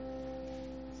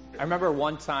I remember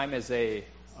one time as a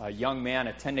young man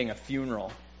attending a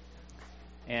funeral,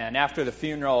 and after the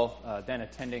funeral, then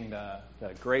attending the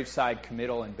graveside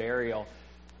committal and burial.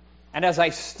 And as I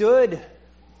stood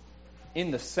in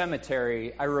the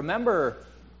cemetery, I remember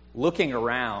looking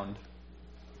around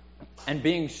and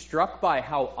being struck by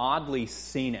how oddly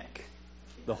scenic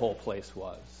the whole place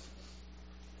was.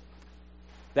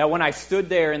 That when I stood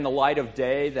there in the light of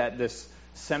day, that this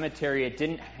cemetery, it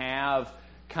didn't have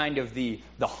kind of the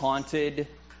haunted,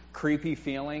 creepy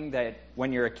feeling that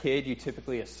when you're a kid you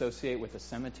typically associate with a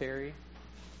cemetery.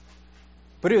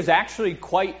 But it was actually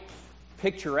quite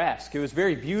picturesque. It was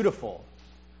very beautiful.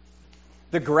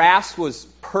 The grass was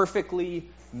perfectly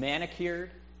manicured.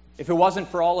 If it wasn't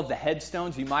for all of the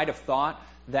headstones, you might have thought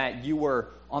that you were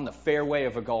on the fairway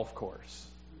of a golf course.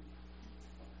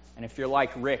 And if you're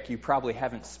like Rick, you probably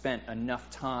haven't spent enough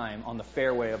time on the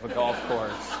fairway of a golf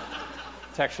course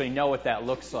to actually know what that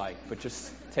looks like, but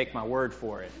just take my word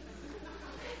for it.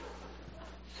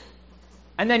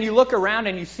 And then you look around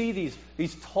and you see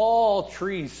these tall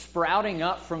trees sprouting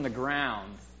up from the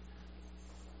ground,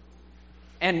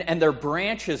 and their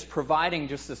branches providing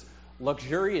just this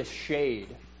luxurious shade.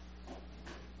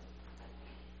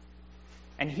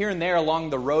 And here and there along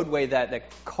the roadway that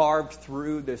carved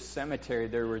through this cemetery,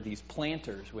 there were these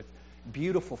planters with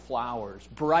beautiful flowers,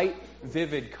 bright,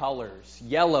 vivid colors,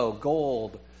 yellow,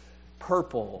 gold,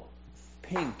 purple,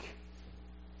 pink.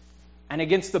 And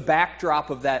against the backdrop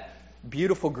of that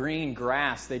beautiful green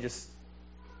grass, they just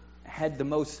had the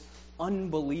most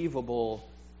unbelievable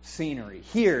scenery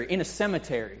here in a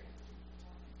cemetery.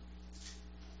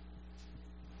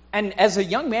 And as a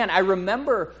young man, I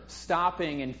remember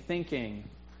stopping and thinking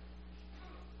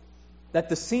that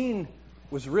the scene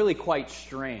was really quite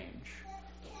strange.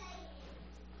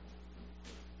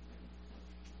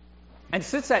 And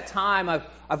since that time,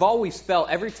 I've always felt,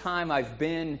 every time I've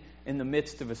been in the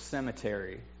midst of a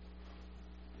cemetery,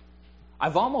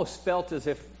 I've almost felt as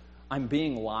if I'm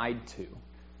being lied to.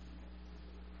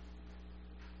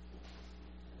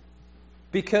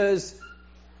 Because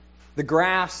the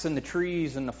grass and the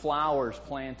trees and the flowers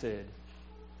planted,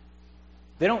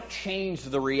 they don't change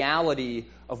the reality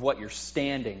of what you're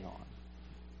standing on.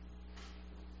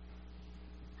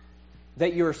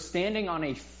 That you're standing on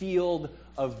a field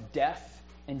of death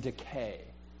and decay.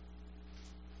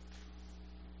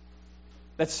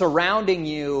 That's surrounding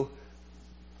you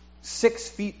 6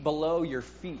 feet below your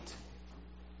feet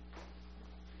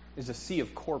is a sea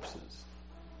of corpses.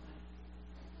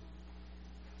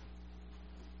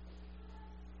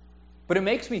 But it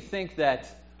makes me think that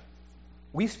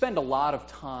we spend a lot of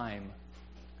time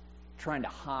trying to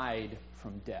hide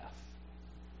from death.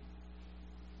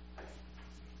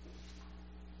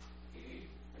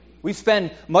 We spend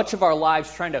much of our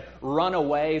lives trying to run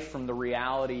away from the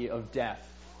reality of death.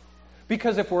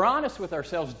 Because if we're honest with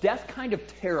ourselves, death kind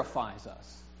of terrifies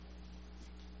us.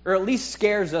 Or at least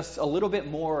scares us a little bit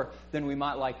more than we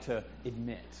might like to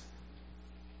admit.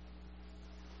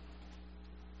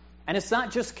 And it's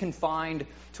not just confined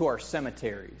to our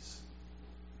cemeteries.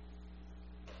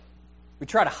 We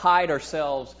try to hide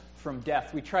ourselves from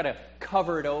death. We try to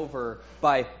cover it over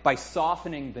by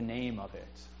softening the name of it.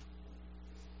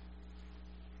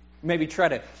 Maybe try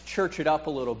to church it up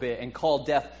a little bit and call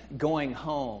death going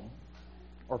home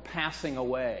or passing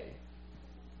away.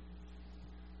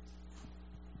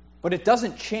 But it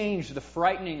doesn't change the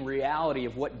frightening reality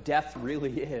of what death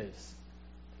really is.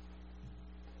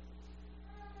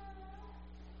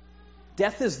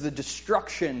 Death is the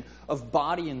destruction of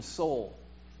body and soul,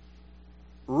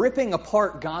 ripping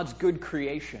apart God's good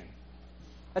creation.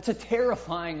 That's a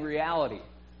terrifying reality.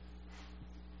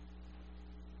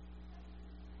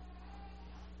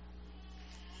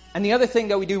 And the other thing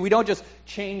that we do, we don't just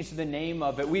change the name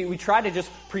of it. We try to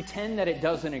just pretend that it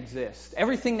doesn't exist.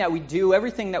 Everything that we do,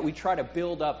 everything that we try to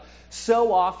build up,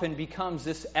 so often becomes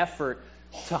this effort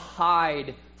to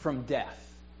hide from death.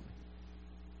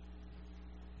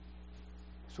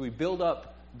 So we build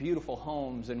up beautiful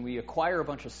homes and we acquire a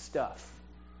bunch of stuff.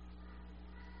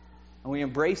 And we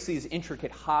embrace these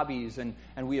intricate hobbies and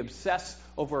we obsess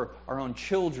over our own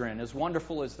children, as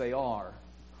wonderful as they are,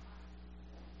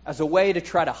 as a way to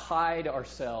try to hide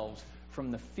ourselves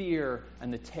from the fear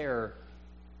and the terror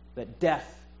that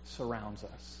death surrounds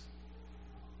us.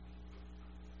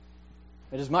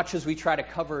 That as much as we try to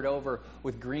cover it over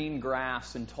with green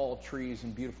grass and tall trees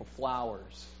and beautiful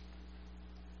flowers,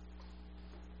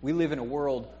 we live in a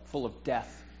world full of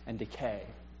death and decay.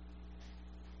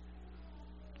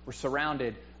 We're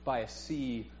surrounded by a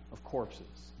sea of corpses.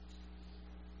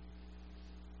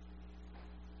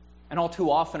 And all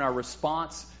too often our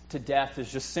response to death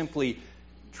is just simply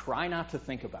try not to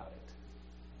think about it.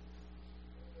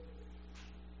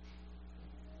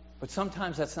 But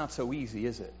sometimes that's not so easy,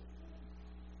 is it?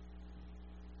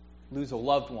 Lose a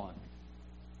loved one,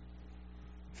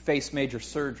 face major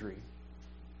surgery,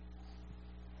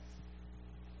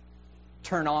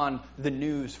 turn on the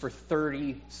news for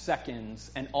 30 seconds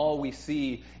and all we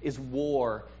see is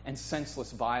war and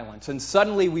senseless violence. And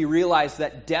suddenly we realize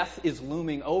that death is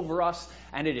looming over us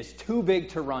and it is too big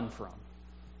to run from.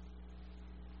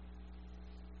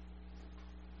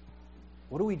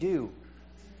 What do we do?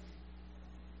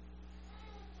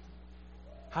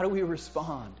 How do we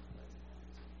respond?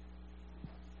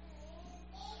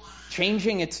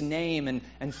 Changing its name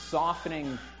and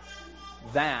softening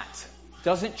that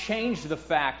doesn't change the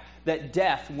fact that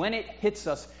death, when it hits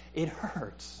us, it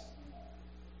hurts.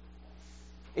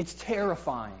 It's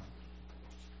terrifying.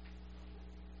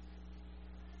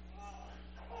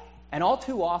 And all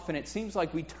too often, it seems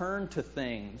like we turn to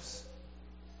things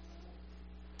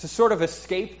to sort of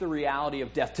escape the reality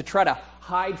of death, to try to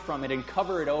hide from it and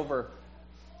cover it over.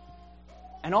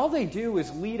 And all they do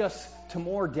is lead us to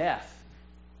more death.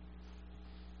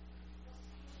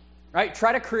 Right?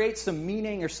 Try to create some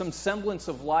meaning or some semblance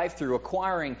of life through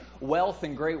acquiring wealth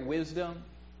and great wisdom.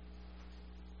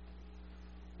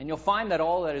 And you'll find that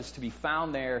all that is to be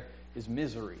found there is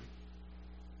misery.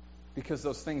 Because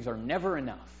those things are never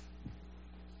enough.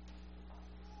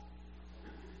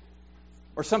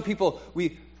 Or some people,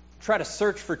 we try to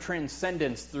search for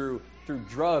transcendence through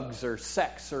drugs or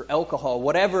sex or alcohol,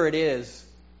 whatever it is,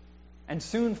 and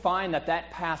soon find that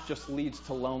that path just leads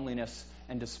to loneliness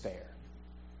and despair.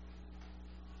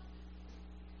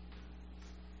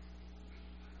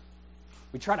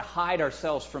 We try to hide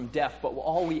ourselves from death, but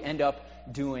all we end up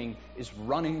doing is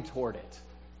running toward it.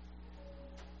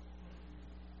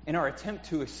 In our attempt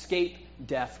to escape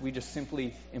death, we just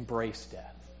simply embrace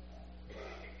death.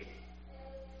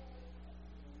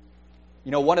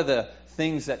 You know, one of the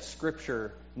things that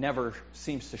Scripture never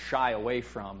seems to shy away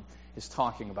from is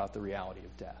talking about the reality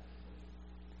of death.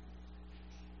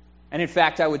 And in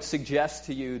fact, I would suggest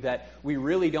to you that we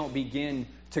really don't begin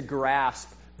to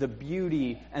grasp the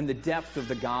beauty and the depth of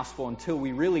the gospel until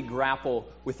we really grapple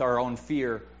with our own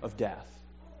fear of death.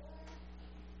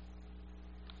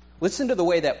 Listen to the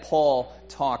way that Paul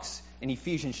talks in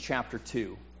Ephesians chapter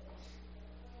 2.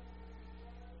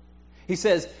 He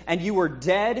says, "And you were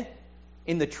dead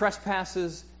in the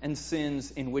trespasses and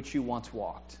sins in which you once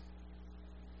walked,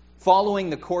 following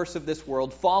the course of this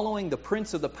world, following the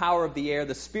prince of the power of the air,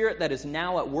 the spirit that is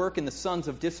now at work in the sons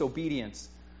of disobedience,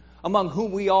 among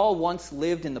whom we all once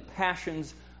lived in the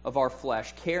passions of our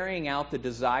flesh, carrying out the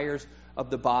desires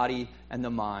of the body and the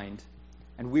mind.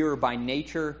 And we were by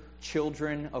nature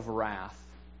children of wrath,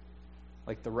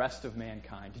 like the rest of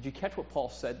mankind." Did you catch what Paul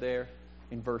said there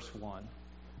in verse 1?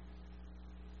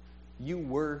 You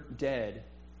were dead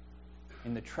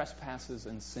in the trespasses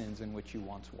and sins in which you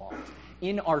once walked.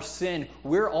 In our sin,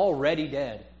 we're already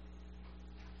dead.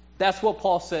 That's what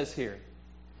Paul says here.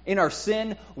 In our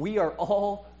sin, we are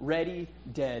already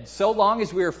dead. So long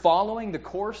as we are following the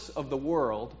course of the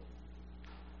world,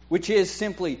 which is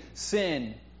simply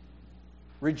sin,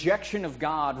 rejection of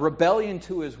God, rebellion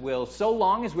to His will, so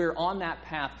long as we are on that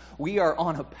path, we are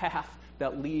on a path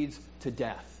that leads to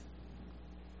death.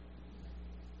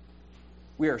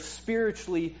 We are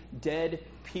spiritually dead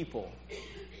people,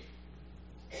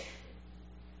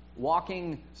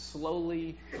 walking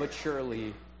slowly but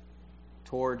surely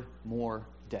toward more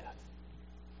death.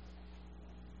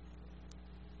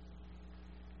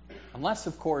 Unless,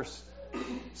 of course,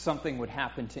 something would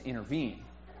happen to intervene.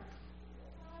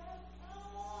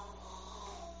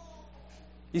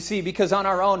 You see, because on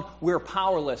our own, we're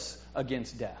powerless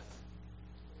against death.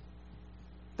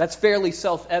 That's fairly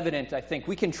self-evident, I think.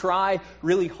 We can try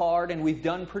really hard, and we've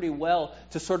done pretty well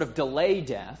to sort of delay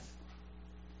death,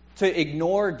 to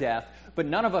ignore death, but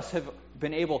none of us have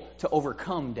been able to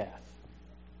overcome death.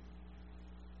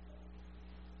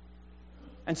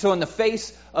 And so in the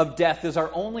face of death, is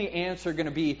our only answer going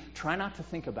to be, try not to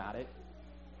think about it?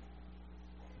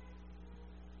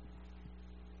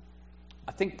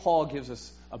 I think Paul gives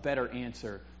us a better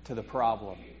answer to the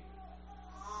problem.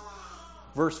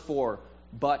 Verse 4,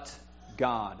 but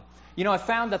God. You know, I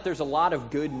found that there's a lot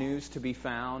of good news to be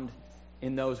found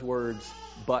in those words,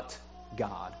 but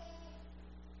God.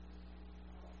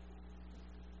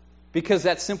 Because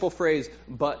that simple phrase,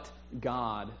 but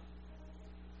God,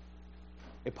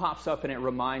 it pops up and it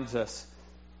reminds us,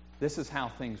 this is how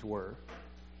things were.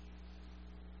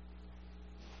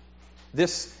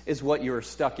 This is what you are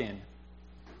stuck in.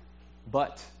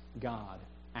 But God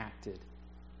acted.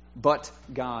 But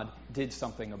God did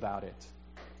something about it.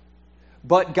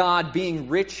 But God, being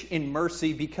rich in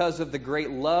mercy because of the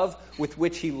great love with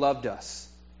which He loved us,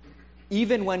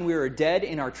 even when we were dead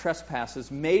in our trespasses,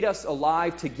 made us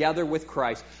alive together with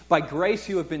Christ. By grace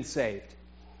you have been saved.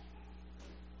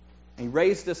 And He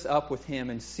raised us up with Him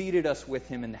and seated us with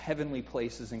Him in the heavenly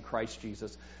places in Christ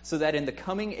Jesus, so that in the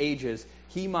coming ages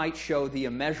He might show the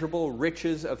immeasurable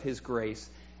riches of His grace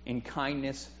in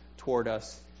kindness toward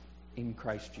us in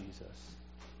Christ Jesus.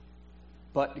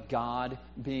 But God,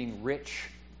 being rich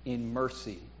in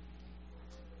mercy,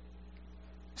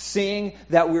 seeing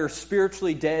that we are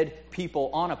spiritually dead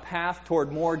people on a path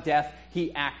toward more death,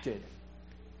 He acted.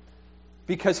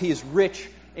 Because He is rich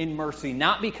in mercy.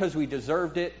 Not because we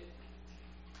deserved it,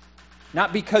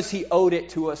 not because He owed it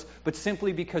to us, but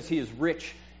simply because He is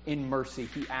rich in mercy.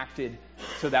 He acted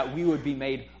so that we would be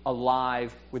made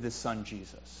alive with His Son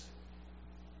Jesus.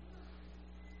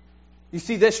 You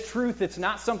see, this truth, it's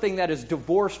not something that is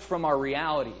divorced from our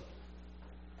reality.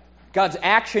 God's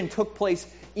action took place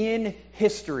in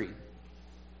history.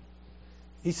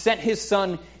 He sent His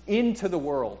Son into the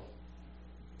world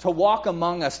to walk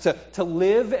among us, to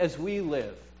live as we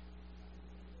live.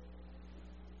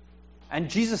 And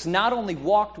Jesus not only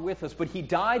walked with us, but He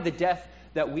died the death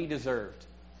that we deserved.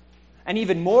 And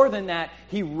even more than that,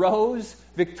 He rose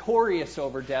victorious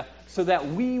over death so that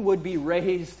we would be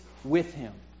raised with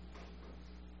Him.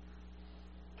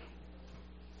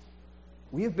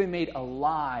 We have been made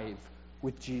alive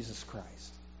with Jesus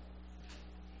Christ.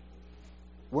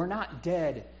 We're not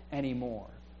dead anymore.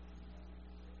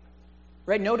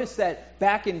 Right? Notice that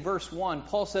back in verse 1,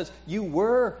 Paul says, you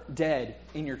were dead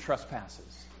in your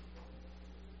trespasses.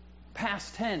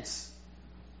 Past tense.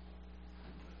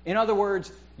 In other words,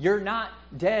 you're not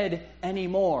dead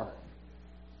anymore.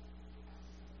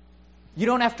 You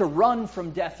don't have to run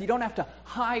from death. You don't have to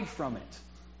hide from it.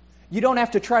 You don't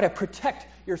have to try to protect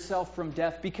yourself from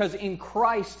death, because in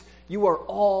Christ you are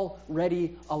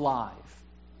already alive.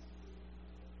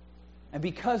 And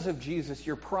because of Jesus,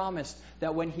 you're promised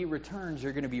that when He returns,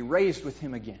 you're going to be raised with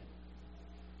Him again.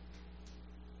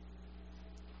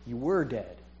 You were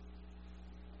dead,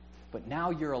 but now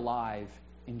you're alive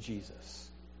in Jesus.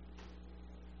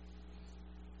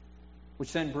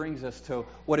 Which then brings us to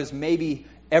what is maybe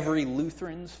every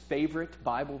Lutheran's favorite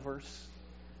Bible verse.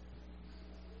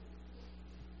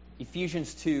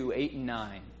 Ephesians 2, 8 and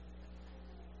 9.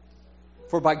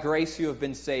 For by grace you have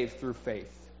been saved through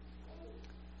faith.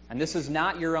 And this is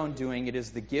not your own doing, it is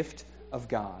the gift of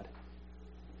God.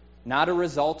 Not a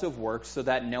result of works, so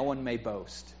that no one may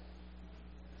boast.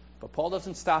 But Paul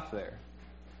doesn't stop there.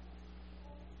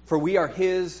 For we are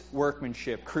His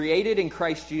workmanship, created in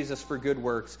Christ Jesus for good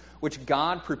works, which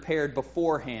God prepared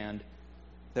beforehand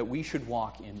that we should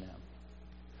walk in them.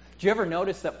 Do you ever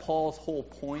notice that Paul's whole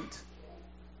point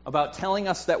about telling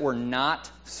us that we're not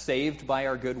saved by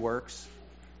our good works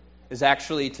is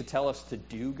actually to tell us to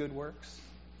do good works?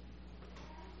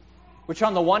 Which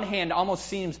on the one hand almost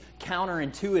seems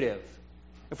counterintuitive.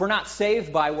 If we're not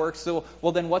saved by works,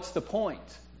 well then what's the point?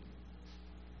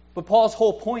 But Paul's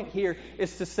whole point here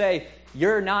is to say,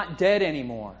 you're not dead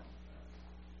anymore.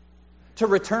 To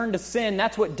return to sin,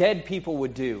 that's what dead people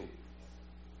would do.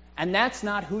 And that's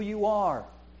not who you are.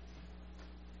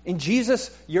 In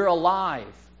Jesus, you're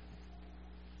alive.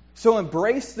 So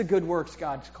embrace the good works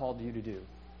God's called you to do.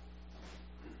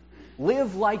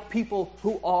 Live like people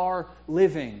who are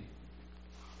living.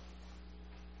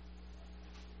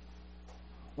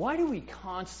 Why do we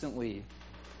constantly,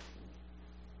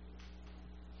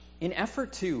 in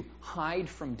effort to hide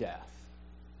from death,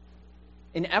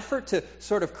 in effort to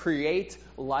sort of create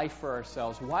life for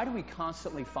ourselves, why do we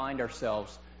constantly find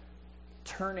ourselves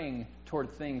turning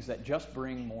toward things that just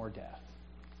bring more death?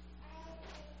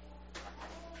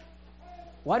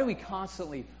 Why do we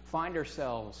constantly find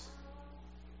ourselves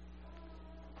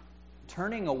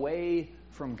turning away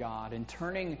from God and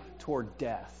turning toward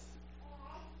death,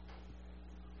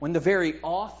 when the very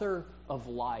author of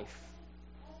life,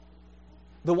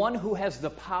 the one who has the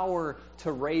power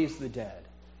to raise the dead,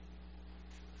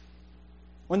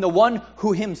 when the one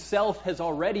who Himself has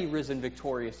already risen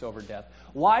victorious over death,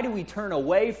 why do we turn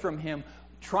away from Him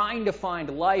trying to find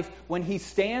life when He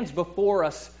stands before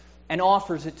us and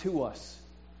offers it to us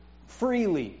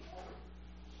freely?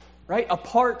 Right?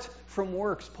 Apart from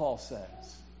works, Paul says.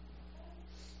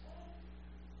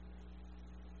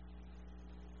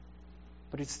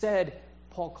 But instead,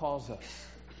 Paul calls us,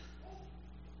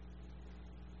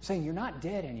 saying, you're not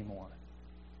dead anymore.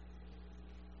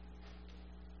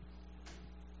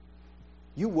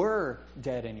 You were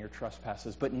dead in your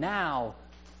trespasses, but now,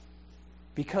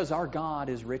 because our God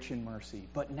is rich in mercy,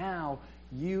 but now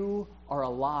you are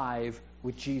alive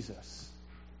with Jesus.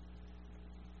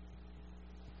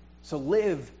 So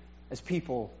live as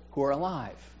people who are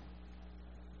alive.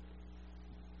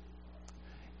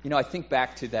 I think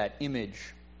back to that image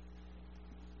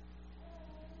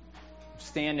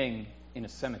standing in a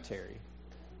cemetery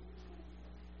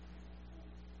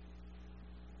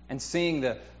and seeing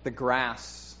the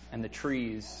grass and the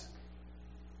trees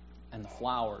and the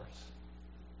flowers.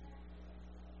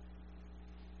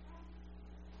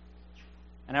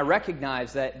 And I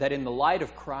recognize that in the light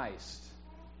of Christ,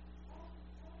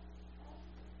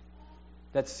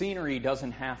 that scenery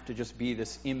doesn't have to just be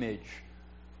this image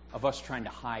of us trying to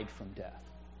hide from death.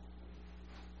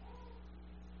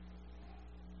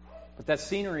 But that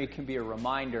scenery can be a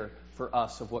reminder for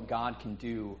us of what God can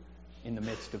do in the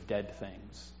midst of dead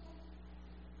things.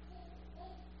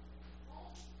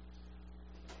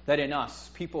 That in us,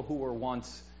 people who were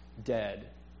once dead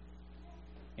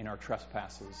in our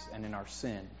trespasses and in our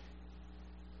sin,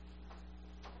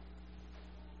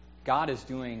 God is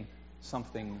doing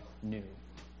something new.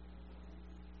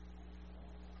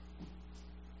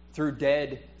 Through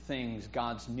dead things,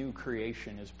 God's new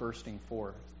creation is bursting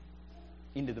forth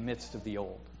into the midst of the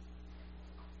old.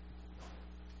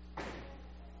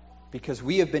 Because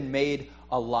we have been made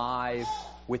alive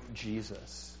with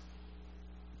Jesus.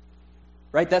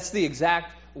 Right? That's the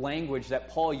exact language that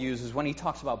Paul uses when he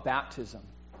talks about baptism.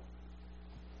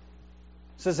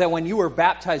 It says that when you were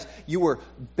baptized, you were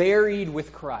buried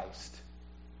with Christ.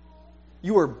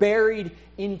 You were buried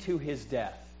into his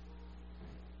death.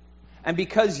 And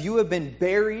because you have been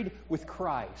buried with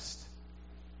Christ,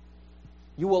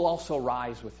 you will also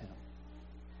rise with him.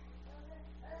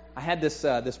 I had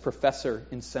this professor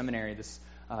in seminary,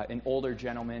 an older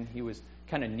gentleman. He was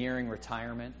kind of nearing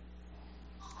retirement.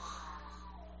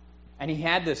 And he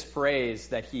had this phrase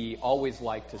that he always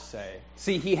liked to say.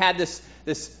 See, he had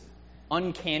this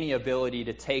uncanny ability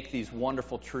to take these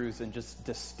wonderful truths and just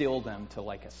distill them to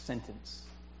like a sentence.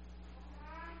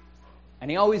 And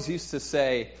he always used to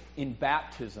say, in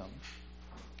baptism,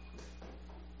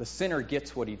 the sinner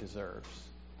gets what he deserves.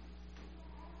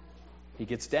 He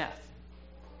gets death.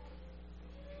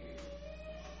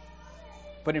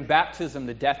 But in baptism,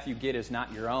 the death you get is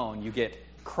not your own. You get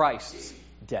Christ's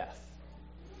death.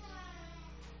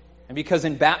 And because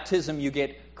in baptism you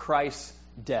get Christ's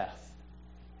death,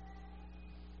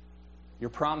 you're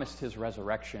promised his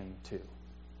resurrection too.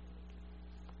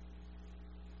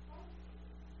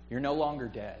 You're no longer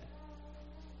dead.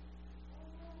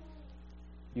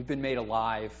 You've been made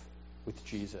alive with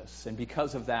Jesus. And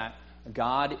because of that,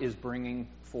 God is bringing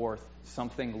forth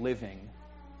something living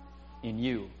in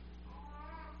you.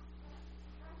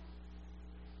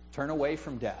 Turn away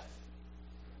from death.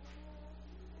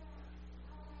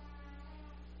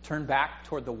 Turn back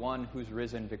toward the one who's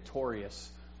risen victorious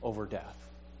over death.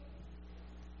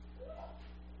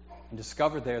 And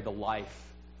discover there the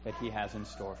life that he has in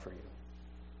store for you.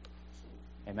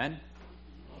 Amen?